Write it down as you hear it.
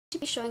To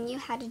be showing you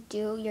how to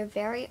do your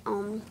very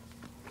own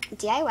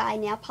DIY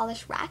nail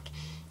polish rack,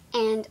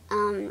 and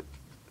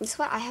this is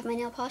what I have my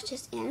nail polish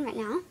just in right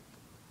now.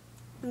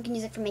 You can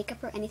use it for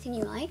makeup or anything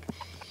you like.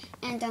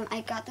 And I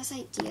got this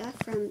idea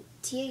from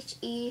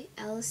Thelceeing,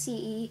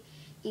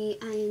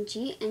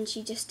 and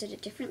she just did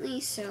it differently,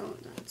 so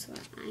that's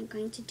what I'm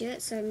going to do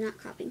it. So I'm not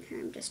copying her,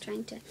 I'm just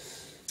trying to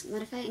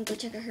modify it, and go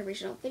check out her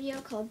original video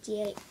called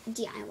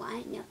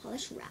DIY nail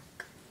polish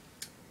rack.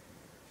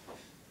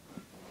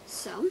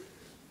 So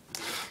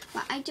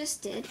what I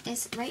just did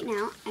is, right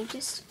now, I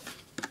just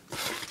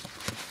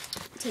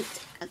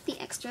taped out the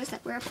extras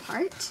that were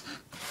apart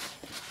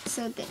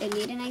so that it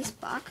made a nice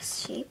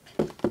box shape.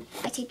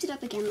 I taped it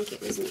up again like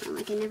it was new,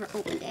 like I never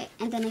opened it,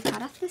 and then I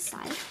cut off this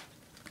side.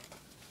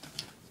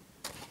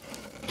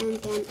 And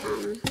then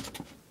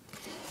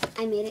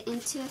I made it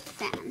into a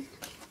fan.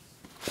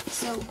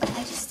 So what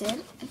I just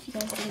did, if you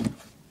guys did,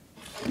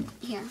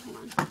 here,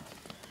 hold on.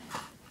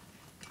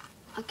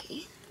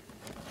 Okay.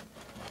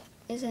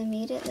 Is I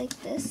made it like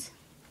this.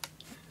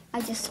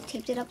 I just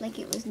taped it up like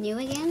it was new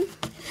again,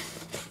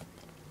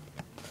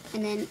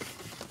 and then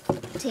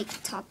take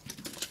the top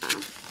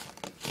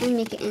off and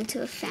make it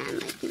into a fan,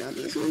 like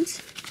these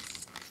ones.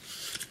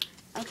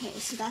 Okay,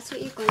 so that's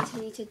what you're going to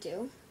need to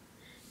do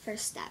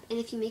first step. And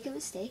if you make a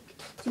mistake,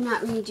 do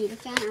not redo the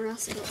fan, or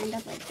else it'll end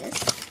up like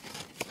this,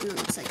 and then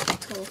it's like a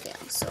total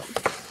fail. So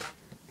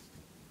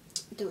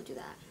don't do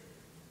that,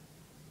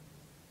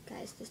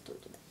 guys. Just don't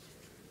do that.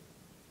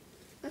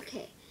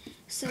 Okay.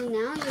 So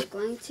now you're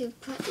going to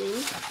put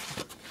in,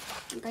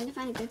 I'm going to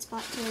find a good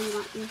spot to where you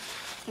want your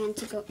fan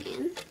to go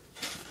in.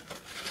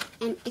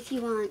 And if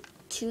you want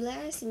 2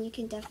 layers, then you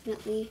can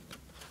definitely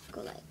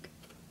go like,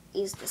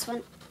 use this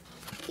one.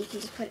 You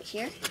can just put it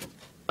here.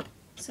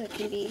 So it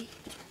can be,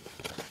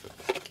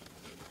 you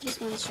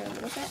just want to show a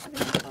little bit of the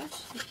nail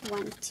polish,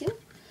 1, 2.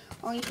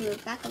 Or you can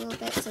move back a little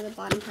bit so the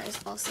bottom part is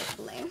also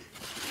a layer.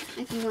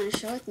 If you want to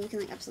show it, then you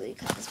can like absolutely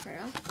cut this part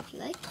off if you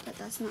like, but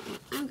that's not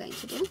what I'm going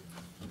to do.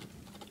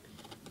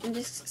 And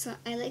just, so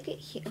I like it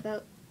here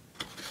about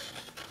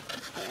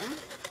there.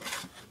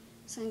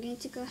 So I'm going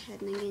to go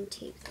ahead and I'm going to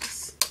tape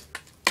this.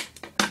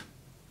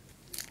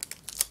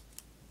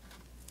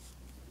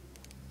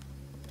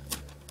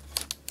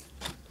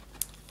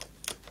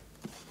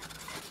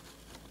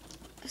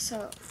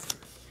 So,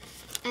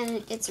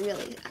 and it's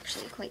really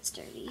actually quite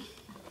sturdy.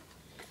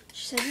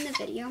 She said in the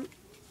video,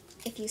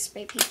 if you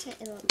spray paint it,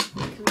 it'll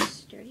become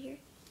sturdier.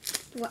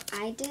 What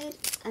I did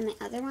on my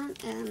other one,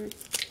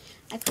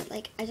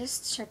 I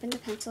just sharpened the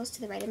pencils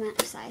to the right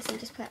amount of size and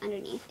just put it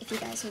underneath if you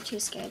guys are too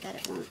scared that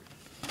it won't,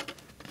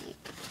 like.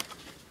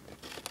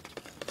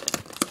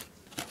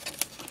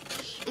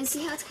 And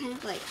see how it's kind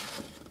of like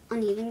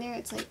uneven there?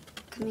 It's like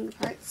coming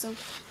apart. So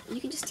you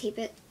can just tape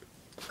it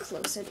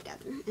closer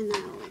together and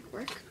that'll like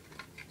work.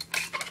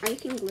 Or you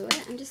can glue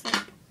it. I'm just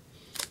like,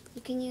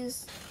 you can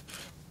use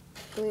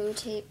glue,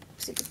 tape,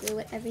 super glue,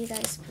 whatever you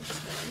guys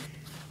prefer.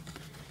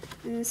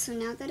 And so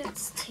now that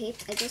it's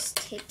taped, I just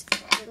taped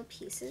little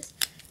pieces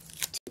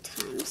 2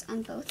 times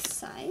on both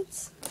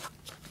sides.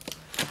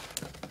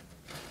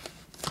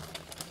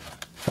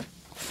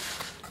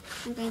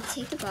 I'm going to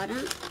take the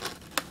bottom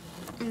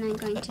and I'm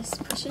going to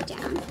just push it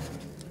down.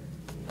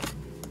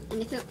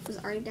 And if it was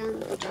already down,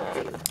 good job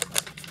for you.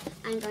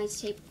 I'm going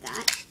to tape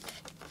that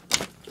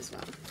as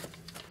well.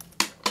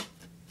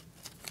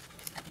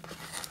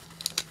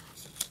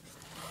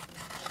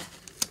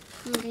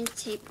 I'm going to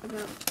tape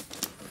about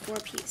 4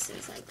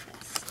 pieces like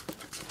this.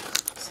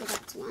 So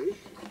that's 1.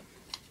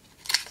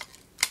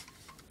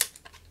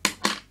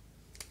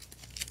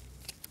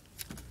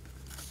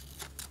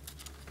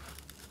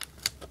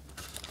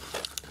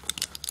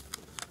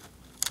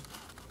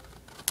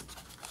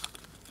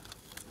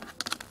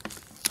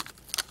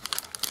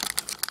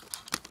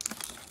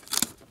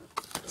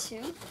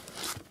 Two.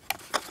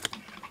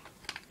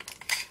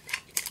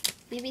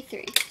 Maybe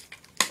 3.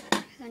 So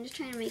I'm just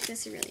trying to make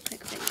this a really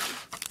quick video.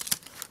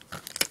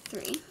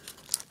 3.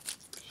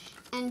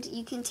 And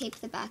you can tape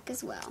the back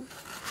as well.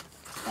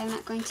 But I'm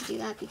not going to do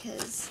that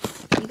because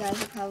you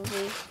guys are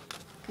probably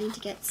going to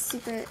get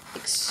super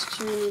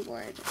extremely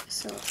bored.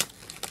 So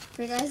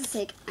for your guys'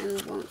 sake, I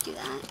won't do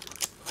that.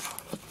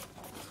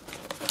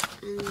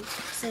 And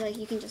so like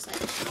you can just like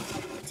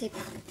tape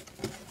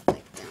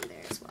like down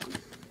there as well.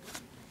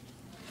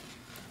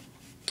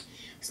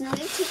 So now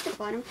that you take the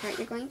bottom part,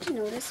 you're going to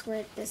notice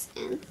where this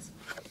ends.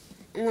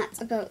 And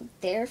that's about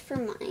there for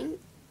mine.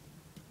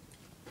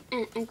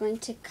 And I'm going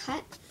to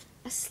cut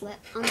a slit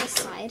on the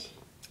side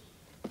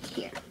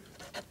here.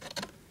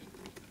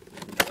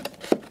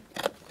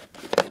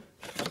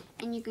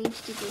 And you're going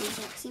to do the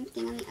exact same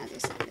thing on the other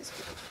side as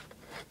well.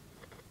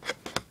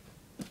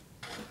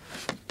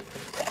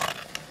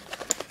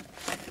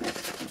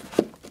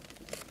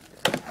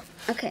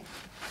 Okay.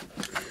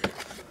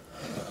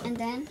 And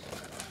then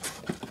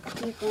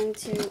you're going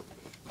to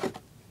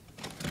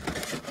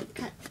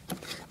cut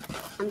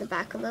on the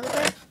back a little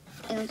bit.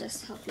 It'll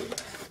just help you.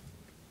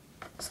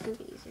 It's going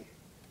to be easier.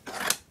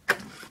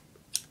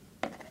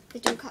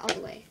 But don't cut all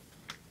the way,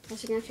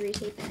 else you're going to have to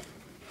retape it.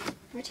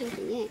 We're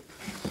taping it.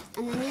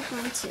 And then you're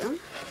going to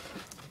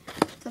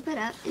flip it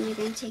up, and you're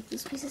going to take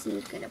these pieces and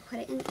you're going to put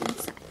it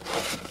inside.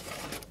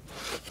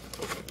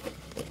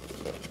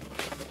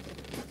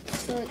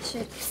 So it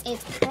should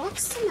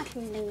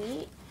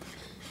approximately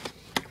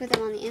put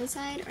them on the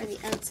inside or the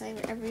outside,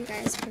 whatever you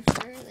guys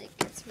prefer. Like,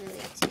 it's really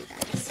up to you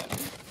guys.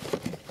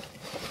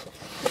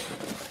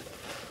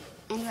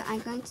 And what I'm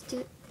going to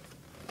do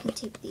is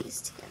tape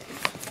these together.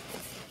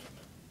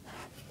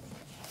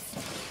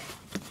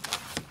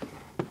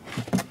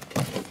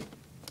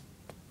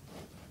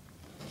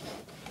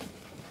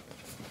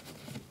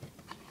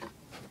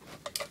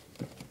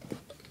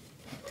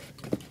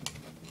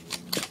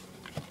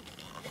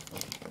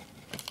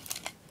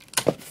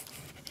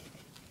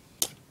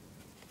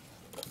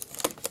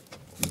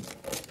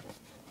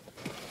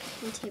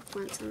 And tape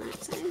once on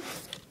that side,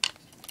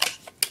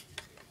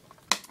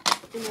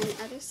 and then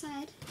the other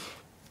side,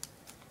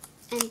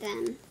 and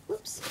then,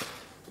 whoops,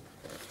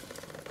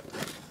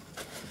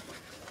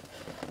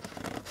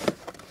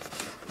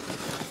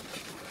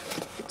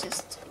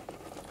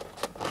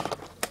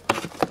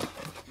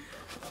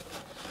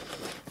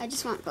 I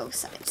just want both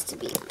sides to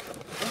be on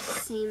the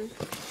same,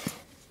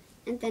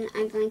 and then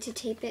I'm going to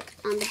tape it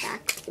on the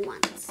back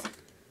once.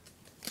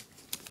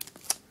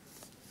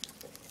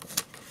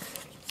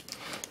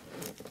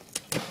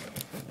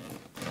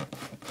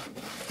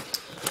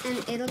 And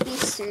it'll be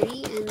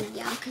sturdy, and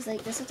yeah, because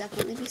like this will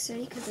definitely be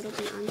sturdy because it'll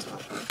be on top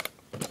of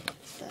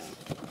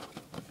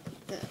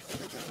the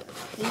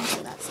thing,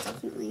 so that's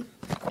definitely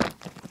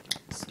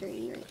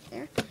sturdy right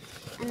there.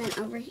 And then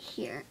over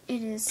here,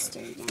 it is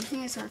sturdy down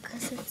here as well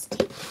because it's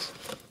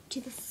taped to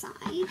the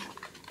side.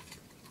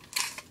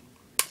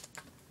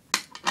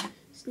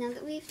 So now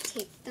that we've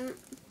taped them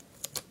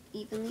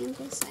evenly on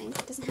both sides,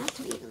 it doesn't have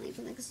to be evenly,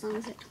 but like as long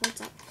as it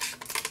holds up,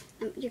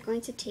 you're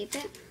going to tape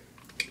it.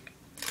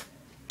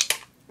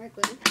 Or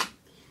glue.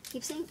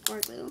 Keep saying or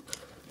glue.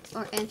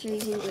 Or if you're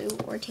using glue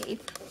or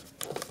tape,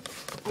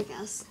 I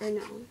guess. Or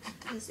no.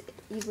 Because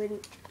you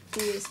wouldn't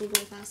be using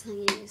glue if I was telling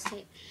you to use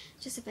tape.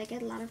 Just if I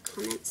get a lot of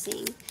comments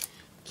saying,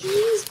 can you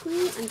use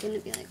glue? I'm going to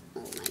be like,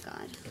 oh my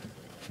god.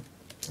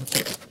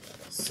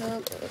 So,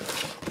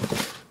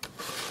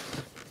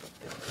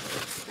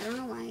 I don't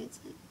know why it's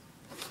like,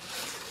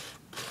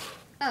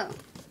 oh.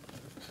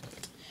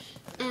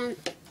 And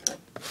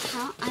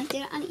how I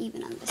did it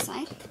uneven on this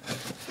side.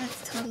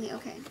 That's totally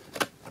okay.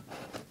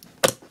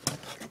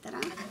 Cut that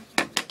off.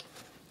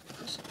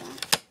 Push it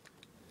back.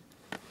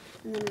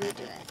 And then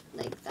redo it.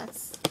 Like,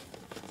 that's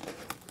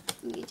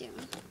what you do.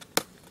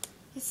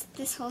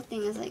 This whole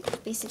thing is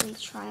like basically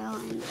trial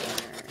and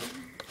error.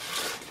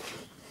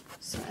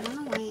 So I don't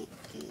know why it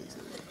is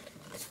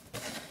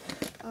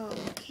on.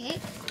 Okay.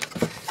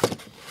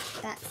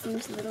 That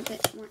seems a little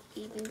bit more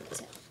even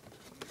to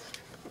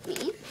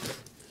me.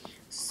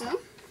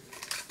 So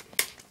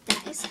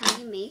that is how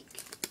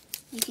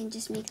you can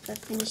just make the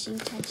finishing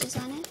touches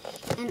on it,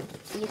 and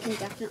you can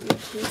definitely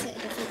paint it a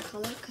different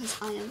color because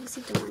I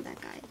obviously don't want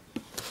that guy.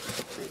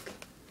 Like,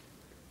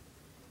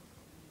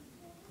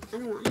 I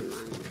don't want him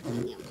on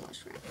the nail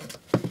polish rack.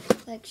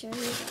 Like, sure,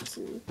 he's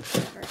awesome and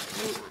whatever. I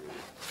don't want him on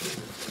the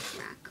nail polish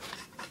rack.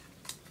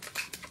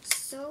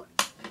 So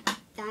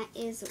that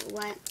is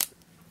what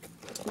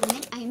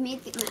I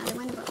made my other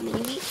one about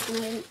mini wheats, and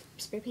I didn't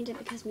spray paint it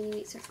because mini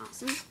wheats are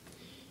awesome.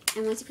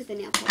 And once you put the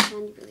nail polish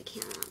on, you really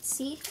cannot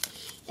see.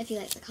 If you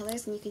like the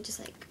colors, then you can just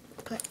like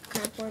put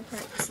cardboard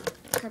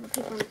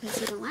paper on the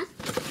place you don't want.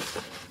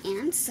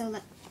 And so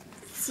let's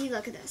see,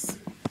 look at this.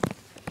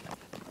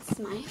 This is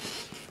my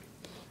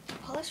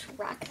polish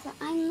rack that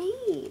I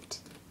made.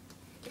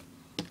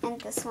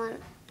 And this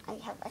one, I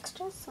have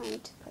extras, so I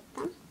need to put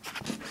them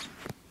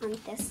on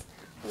this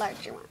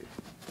larger one.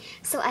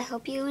 So I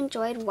hope you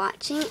enjoyed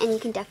watching, and you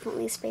can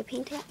definitely spray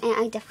paint it, and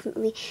I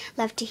definitely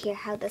love to hear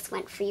how this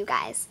went for you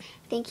guys.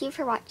 Thank you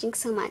for watching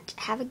so much.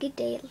 Have a good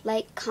day.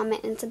 Like,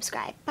 comment, and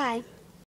subscribe. Bye.